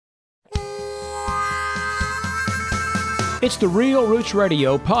It's the Real Roots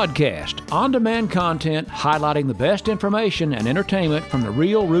Radio podcast, on-demand content highlighting the best information and entertainment from the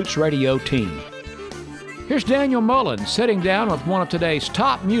Real Roots Radio team. Here's Daniel Mullins sitting down with one of today's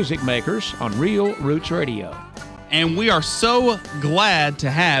top music makers on Real Roots Radio. And we are so glad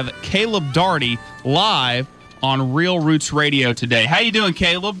to have Caleb Daugherty live on Real Roots Radio today. How you doing,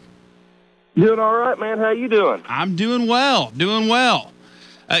 Caleb? Doing all right, man. How you doing? I'm doing well,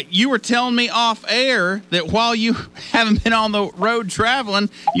 you were telling me off air that while you haven't been on the road traveling,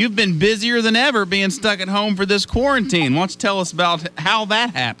 you've been busier than ever being stuck at home for this quarantine. Why don't you tell us about how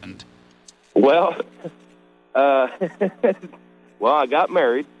that happened? Well, I got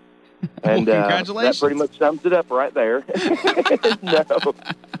married, and well, congratulations. That pretty much sums it up right there.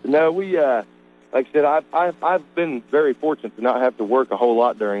 No, we, like I said, I've been very fortunate to not have to work a whole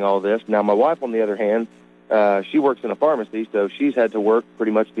lot during all this. Now, my wife, on the other hand, she works in a pharmacy, so she's had to work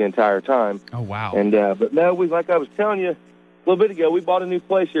pretty much the entire time. Oh, wow. And but no, like I was telling you a little bit ago, we bought a new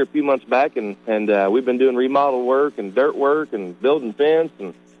place here a few months back, and we've been doing remodel work and dirt work and building fence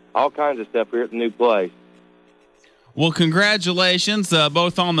and all kinds of stuff here at the new place. Well, congratulations,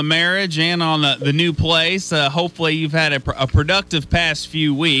 both on the marriage and on the new place. Hopefully you've had a productive past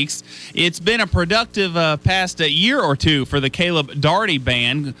few weeks. It's been a productive past year or two for the Caleb Daugherty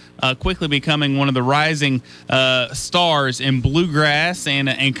Band, quickly becoming one of the rising stars in bluegrass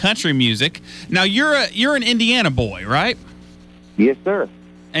and country music. Now, you're an Indiana boy, right? Yes, sir.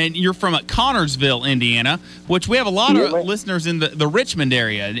 And you're from Connorsville, Indiana, which we have a lot of listeners in the Richmond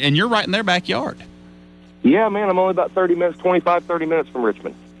area, and you're right in their backyard. Yeah, man, I'm only about 30 minutes from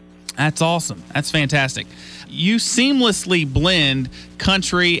Richmond. That's awesome. That's fantastic. You seamlessly blend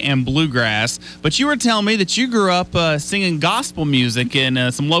country and bluegrass, but you were telling me that you grew up singing gospel music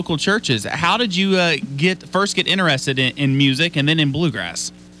in some local churches. How did you first get interested in music and then in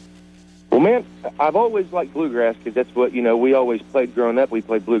bluegrass? Well, man, I've always liked bluegrass because that's what, we always played growing up. We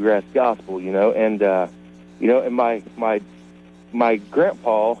played bluegrass gospel, and my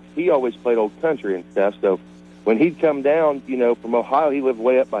grandpa, he always played old country and stuff, so when he'd come down, from Ohio, he lived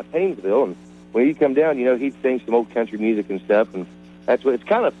way up by Paynesville, and when he'd come down, he'd sing some old country music and stuff, and that's what, it's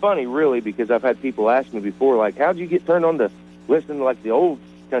kind of funny, really, because I've had people ask me before, like, how'd you get turned on to listening to, like, the old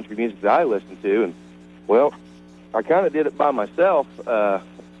country music that I listened to, and, well, I kind of did it by myself. I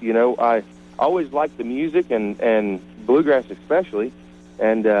always liked the music, and bluegrass especially,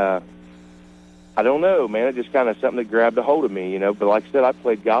 and, I don't know, man. It just kind of something that grabbed a hold of me, But like I said, I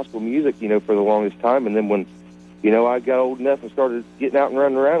played gospel music, for the longest time. And then when, I got old enough and started getting out and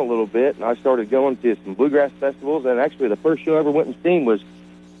running around a little bit, and I started going to some bluegrass festivals. And actually, the first show I ever went and seen was,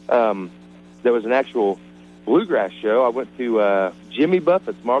 there was an actual bluegrass show. I went to Jimmy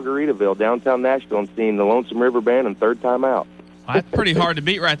Buffett's Margaritaville, downtown Nashville, and seen the Lonesome River Band and Third Time Out. Well, that's pretty hard to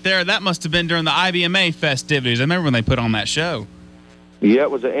beat right there. That must have been during the IBMA festivities. I remember when they put on that show. Yeah,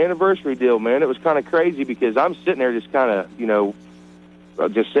 it was an anniversary deal, man. It was kind of crazy because I'm sitting there just kind of,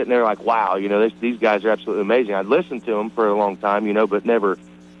 just sitting there like, wow, these guys are absolutely amazing. I'd listened to them for a long time, but never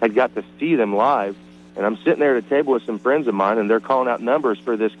had got to see them live. And I'm sitting there at a table with some friends of mine, and they're calling out numbers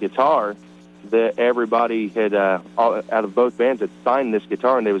for this guitar that everybody had, out of both bands, had signed this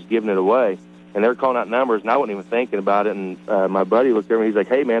guitar, and they was giving it away. And they're calling out numbers, and I wasn't even thinking about it. And my buddy looked over, and he's like,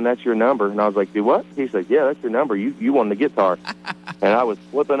 hey, man, that's your number. And I was like, do what? He's like, yeah, that's your number. You won the guitar. And I was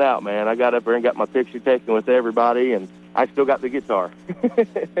flipping out, man. I got up there and got my picture taken with everybody, and I still got the guitar.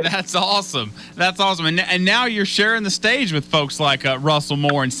 That's awesome. That's awesome. And now you're sharing the stage with folks like Russell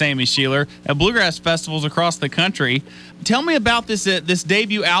Moore and Sammy Shelor at bluegrass festivals across the country. Tell me about this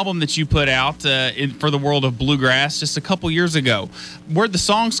debut album that you put out for the world of bluegrass just a couple years ago. Where'd the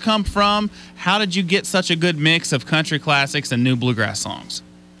songs come from? How did you get such a good mix of country classics and new bluegrass songs?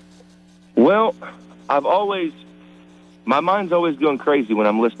 Well, my mind's always going crazy when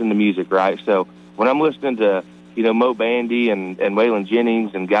I'm listening to music, right? So when I'm listening to, Mo Bandy and Waylon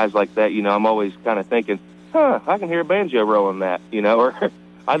Jennings and guys like that, I'm always kind of thinking, I can hear a banjo rolling that, or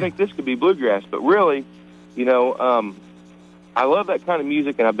I think this could be bluegrass. But really, I love that kind of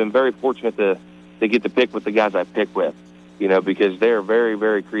music, and I've been very fortunate to get to pick with the guys I pick with, because they're very,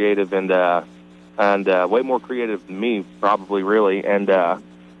 very creative and way more creative than me, probably, really. And,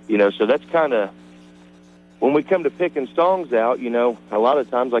 so that's kind of, when we come to picking songs out, a lot of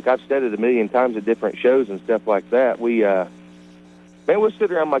times, like I've said it a million times at different shows and stuff like that, we'll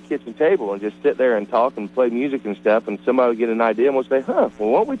sit around my kitchen table and just sit there and talk and play music and stuff, and somebody will get an idea and we'll say, well,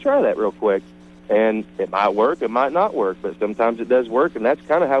 why don't we try that real quick? And it might work, it might not work, but sometimes it does work, and that's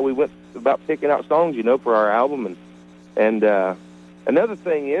kind of how we went about picking out songs, for our album. And another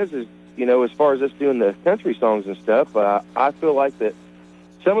thing is, as far as us doing the country songs and stuff, I feel like that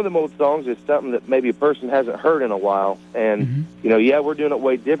some of them old songs is something that maybe a person hasn't heard in a while. And, we're doing it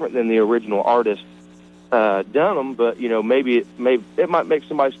way different than the original artist done them, but, maybe it might make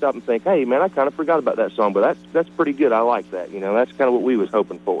somebody stop and think, hey, man, I kind of forgot about that song, but that's pretty good. I like that. That's kind of what we was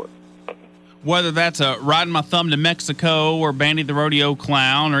hoping for. Whether that's Riding My Thumb to Mexico or Bandy the Rodeo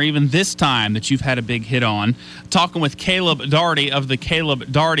Clown or even This Time that you've had a big hit on. Talking with Caleb Daugherty of the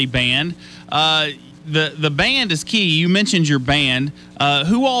Caleb Daugherty Band. The band is key. You mentioned your band.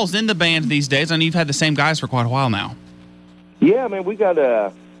 Who all's in the band these days? I know you've had the same guys for quite a while now. Yeah, man, we got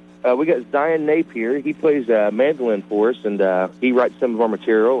Zion Napier. He plays mandolin for us, and he writes some of our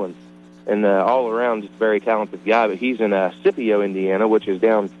material, and all around just a very talented guy. But he's in Scipio, Indiana, which is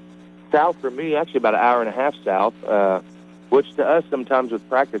down south from me, actually about an hour and a half south, which to us sometimes with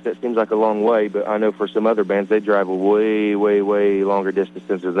practice that seems like a long way, but I know for some other bands they drive a way, way, way longer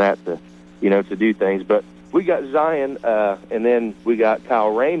distances than that to do things. But we got Zion, and then we got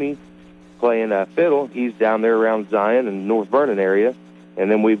Kyle Ramey playing fiddle. He's down there around Zion and North Vernon area.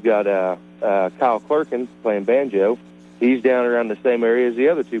 And then we've got Kyle Clerkin playing banjo. He's down around the same area as the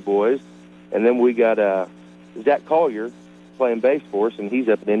other two boys. And then we got Zach Collier playing bass for us, and he's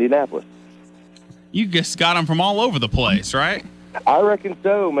up in Indianapolis. You just got them from all over the place, right? I reckon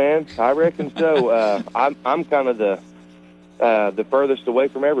so, man. I reckon so. I'm kind of the furthest away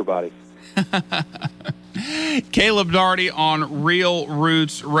from everybody. Caleb Daugherty on Real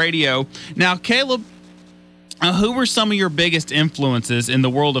Roots Radio. Now, Caleb, who were some of your biggest influences in the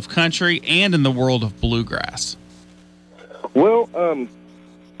world of country and in the world of bluegrass? Well,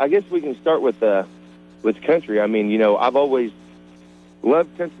 I guess we can start with country. I mean, I've always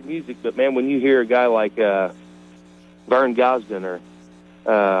loved country music, but man, when you hear a guy like Vern Gosdin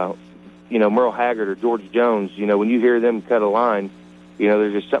or Merle Haggard or George Jones, when you hear them cut a line,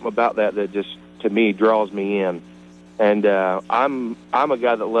 there's just something about that just to me draws me in. And I'm a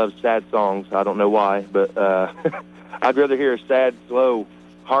guy that loves sad songs. I don't know why, but I'd rather hear a sad, slow,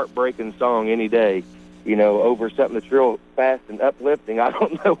 heartbreaking song any day, over something that's real fast and uplifting. I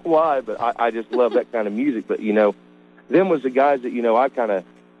don't know why, but I just love that kind of music. But, them was the guys that, I kind of,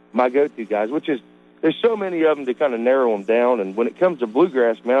 my go-to guys, which is, there's so many of them to kind of narrow them down. And when it comes to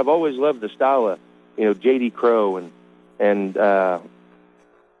bluegrass, man, I've always loved the style of, J.D. Crowe and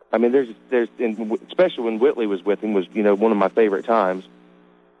I mean, there's, especially when Whitley was with him, was, one of my favorite times.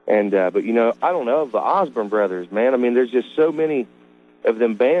 And, but, I don't know, the Osborne brothers, man. I mean, there's just so many of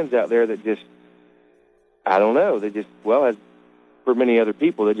them bands out there that just, I don't know, they just, well, as for many other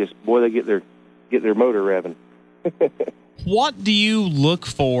people, they just, boy, they get their motor revving. What do you look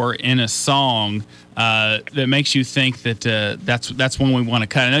for in a song that makes you think that that's one we want to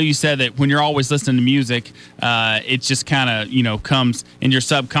cut? I know you said that when you're always listening to music, it just kind of comes in your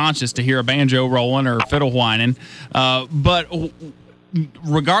subconscious to hear a banjo rolling or fiddle whining. But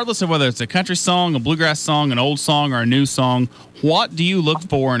regardless of whether it's a country song, a bluegrass song, an old song, or a new song, what do you look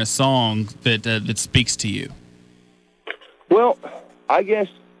for in a song that speaks to you? Well, I guess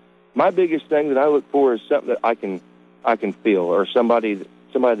my biggest thing that I look for is something that I can feel, or somebody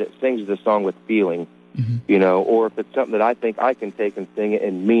that sings the song with feeling, or if it's something that I think I can take and sing it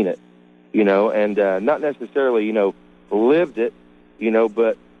and mean it, and not necessarily, lived it,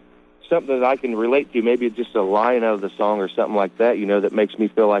 but something that I can relate to. Maybe it's just a line out of the song or something like that, that makes me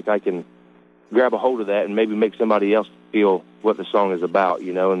feel like I can grab a hold of that and maybe make somebody else feel what the song is about,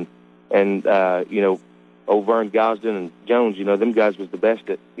 and old Vern Gosdin and Jones, them guys was the best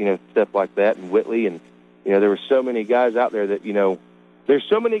at, stuff like that, and Whitley, and, there were so many guys out there that, there's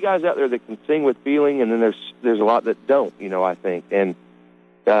so many guys out there that can sing with feeling, and then there's a lot that don't, I think. And,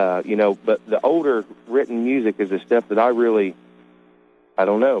 but the older written music is the stuff that I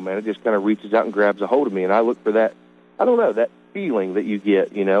don't know, man. It just kind of reaches out and grabs a hold of me, and I look for that, I don't know, that feeling that you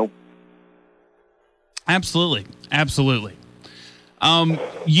get, Absolutely. Absolutely.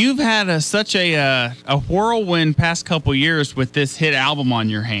 You've had such a whirlwind past couple years with this hit album on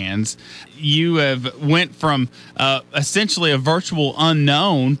your hands. You have went from essentially a virtual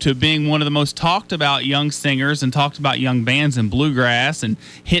unknown to being one of the most talked about young singers and talked about young bands in bluegrass, and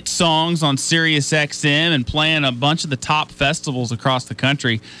hit songs on Sirius XM and playing a bunch of the top festivals across the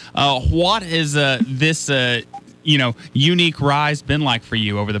country. What has this unique rise been like for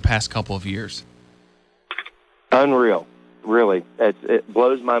you over the past couple of years? Unreal. Really, it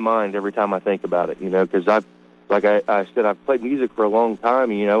blows my mind every time I think about it, because I said, I've played music for a long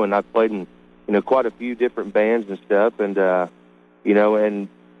time, and I've played in, quite a few different bands and stuff, and, and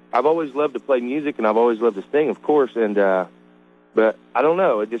I've always loved to play music, and I've always loved to sing, of course, and, but I don't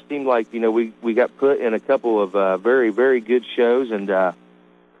know, it just seemed like, we got put in a couple of very, very good shows,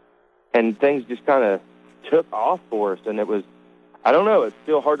 and things just kind of took off for us, and it was, I don't know. It's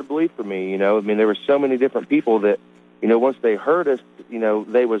still hard to believe for me, you know. I mean, there were so many different people that, you know, once they heard us, you know,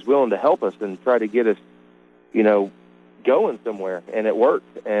 they was willing to help us and try to get us, you know, going somewhere, and it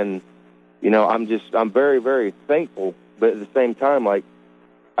worked. And, you know, I'm very, very thankful, but at the same time, like,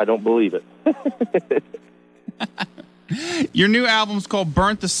 I don't believe it. Your new album's called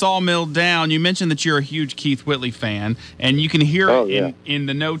Burnt the Sawmill Down. You mentioned that you're a huge Keith Whitley fan, and you can hear it in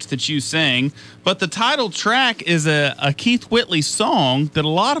the notes that you sing. But the title track is a Keith Whitley song that a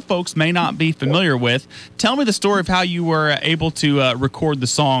lot of folks may not be familiar with. Tell me the story of how you were able to record the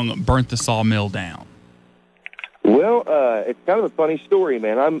song Burnt the Sawmill Down. Well, it's kind of a funny story,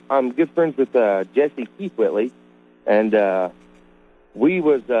 man. I'm good friends with Jesse Keith Whitley, and we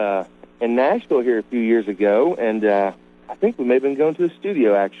was in Nashville here a few years ago, and I think we may have been going to the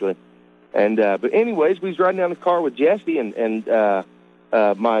studio, actually. And but anyways, we was riding down the car with Jesse and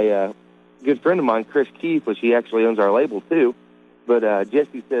my good friend of mine, Chris Keith, which he actually owns our label too. But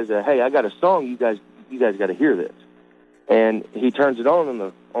Jesse says, "Hey, I got a song. You guys got to hear this." And he turns it on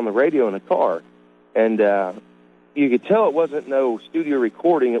the radio in the car, and you could tell it wasn't no studio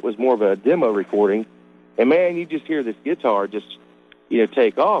recording. It was more of a demo recording. And man, you just hear this guitar just, you know,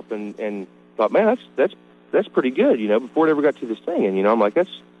 take off, and thought, man, that's pretty good, you know, before it ever got to the singing, you know. I'm like,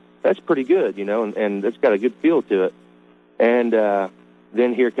 that's pretty good, you know, and it's got a good feel to it. And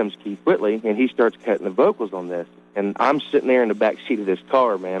then here comes Keith Whitley, and he starts cutting the vocals on this. And I'm sitting there in the back seat of this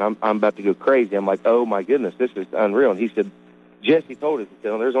car, man. I'm about to go crazy. I'm like, oh, my goodness, this is unreal. And he said, Jesse told us, he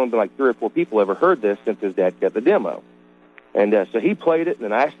said, there's only been like 3 or 4 people ever heard this since his dad cut the demo. And so he played it, and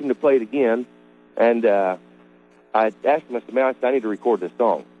then I asked him to play it again. And I asked him, I said, man, I need to record this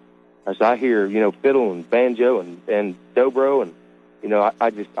song. I said, I hear, you know, fiddle and banjo and dobro, and, you know,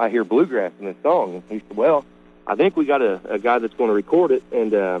 I hear bluegrass in this song. And he said, well, I think we got a guy that's going to record it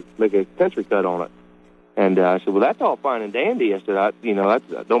and make a country cut on it. And I said, well, that's all fine and dandy. I said,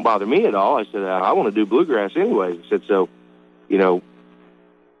 that don't bother me at all. I said, I want to do bluegrass anyways. I said, so, you know,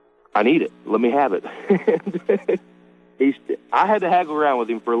 I need it. Let me have it. I had to haggle around with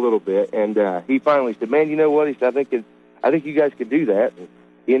him for a little bit, and he finally said, man, you know what? He said, I think you guys could do that. And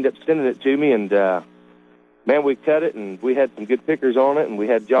he ended up sending it to me, and, man, we cut it, and we had some good pickers on it, and we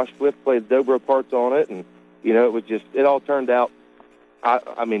had Josh Swift play the dobro parts on it, and, you know, it all turned out.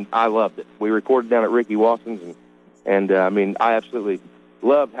 I mean, I loved it. We recorded down at Ricky Watson's, and I mean, I absolutely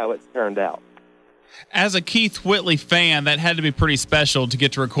loved how it turned out. As a Keith Whitley fan, that had to be pretty special to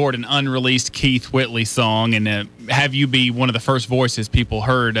get to record an unreleased Keith Whitley song and have you be one of the first voices people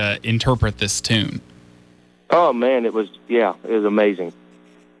heard interpret this tune. Oh, man, it was amazing.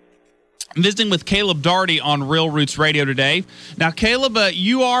 I'm visiting with Caleb Daugherty on Real Roots Radio today. Now, Caleb,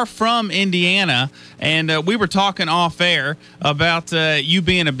 you are from Indiana, and we were talking off air about you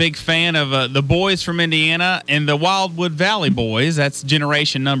being a big fan of the boys from Indiana and the Wildwood Valley Boys. That's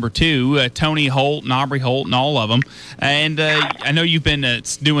generation number 2, Tony Holt and Aubrey Holt and all of them. And I know you've been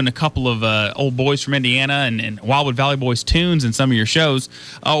doing a couple of old boys from Indiana and Wildwood Valley Boys tunes in some of your shows.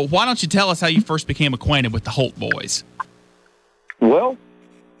 Why don't you tell us how you first became acquainted with the Holt boys? Well,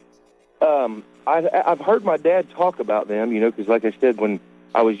 I've heard my dad talk about them, you know, because like I said, when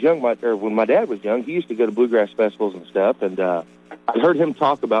I was young, when my dad was young, he used to go to bluegrass festivals and stuff, and I heard him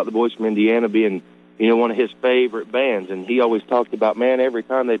talk about the boys from Indiana being, you know, one of his favorite bands, and he always talked about, man, every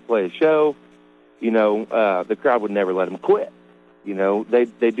time they'd play a show, you know, the crowd would never let them quit. You know,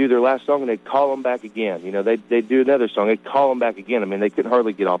 they'd do their last song, and they'd call them back again. You know, they'd do another song, they'd call them back again. I mean, they couldn't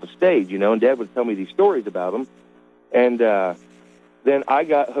hardly get off the stage, you know, and Dad would tell me these stories about them, and then I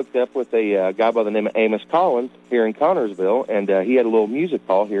got hooked up with a guy by the name of Amos Collins here in Connorsville, and he had a little music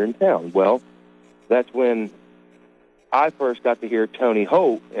hall here in town. Well, that's when I first got to hear Tony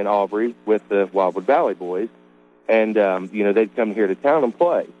Holt and Aubrey with the Wildwood Valley Boys, and, you know, they'd come here to town and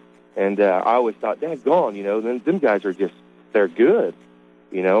play. And I always thought, daggone, you know, them guys are just, they're good.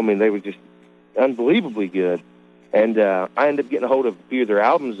 You know, I mean, they were just unbelievably good. And I ended up getting a hold of a few of their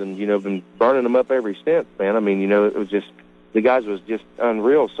albums and, you know, been burning them up ever since, man. I mean, you know, it was just, the guys was just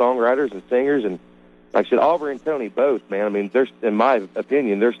unreal songwriters and singers, and like I said, Aubrey and Tony both, man. I mean, in my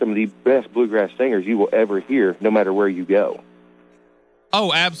opinion, they're some of the best bluegrass singers you will ever hear, no matter where you go.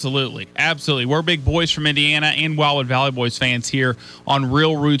 Oh, absolutely. Absolutely. We're big Boys from Indiana and Wildwood Valley Boys fans here on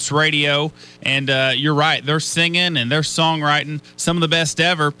Real Roots Radio. And you're right. They're singing and they're songwriting some of the best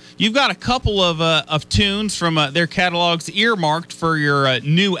ever. You've got a couple of tunes from their catalogs earmarked for your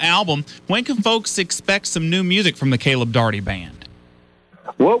new album. When can folks expect some new music from the Caleb Daugherty Band?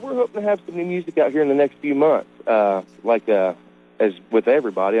 Well, we're hoping to have some new music out here in the next few months. As with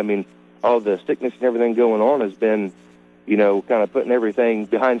everybody, I mean, all the sickness and everything going on has been, you know, kind of putting everything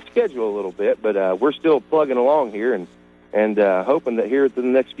behind schedule a little bit, but we're still plugging along here, and and hoping that here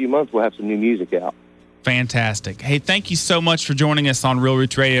within the next few months we'll have some new music out. Fantastic. Hey, thank you so much for joining us on Real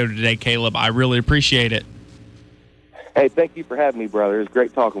Roots Radio today, Caleb. I really appreciate it. Hey, thank you for having me, brother. It was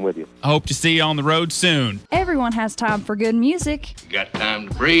great talking with you. I hope to see you on the road soon. Everyone has time for good music. You got time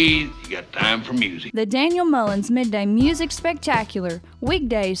to breathe, you got time for music. The Daniel Mullins Midday Music Spectacular,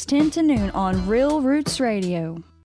 weekdays 10 to noon on Real Roots Radio.